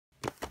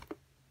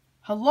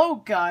Hello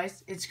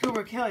guys, it's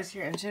Cooper Kelly's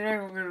here, and today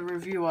we're going to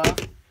review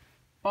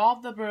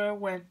Bob the Builder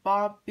When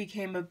Bob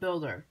Became a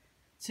Builder,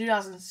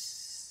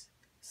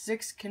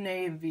 2006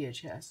 Canadian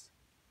VHS.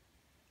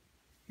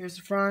 Here's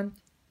the front,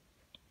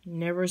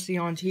 never see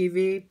on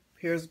TV.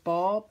 Here's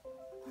Bob,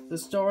 the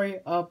story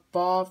of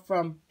Bob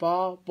from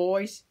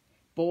boy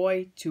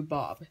to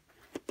Bob.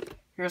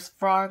 Here's the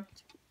front,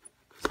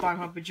 spine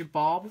home picture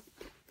Bob,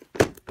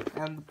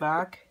 and the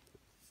back,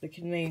 the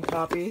Canadian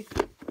copy.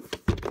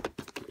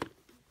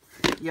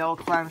 Yellow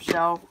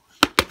clamshell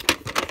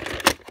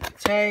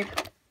tape,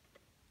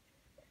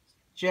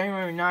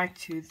 January 9th,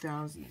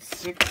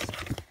 2006.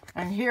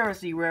 And here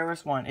is the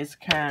rarest one. It's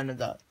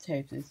Canada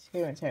tape. It's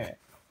here and here.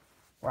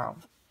 Wow,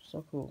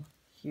 so cool.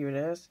 Here it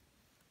is.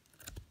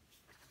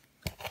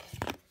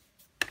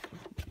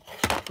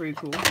 Pretty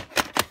cool.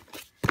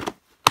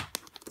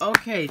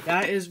 Okay,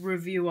 that is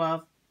review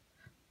of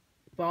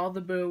Bob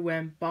the Builder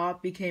When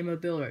Bob Became a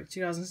Builder,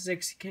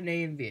 2006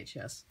 Canadian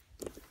VHS.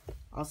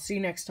 I'll see you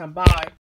next time. Bye.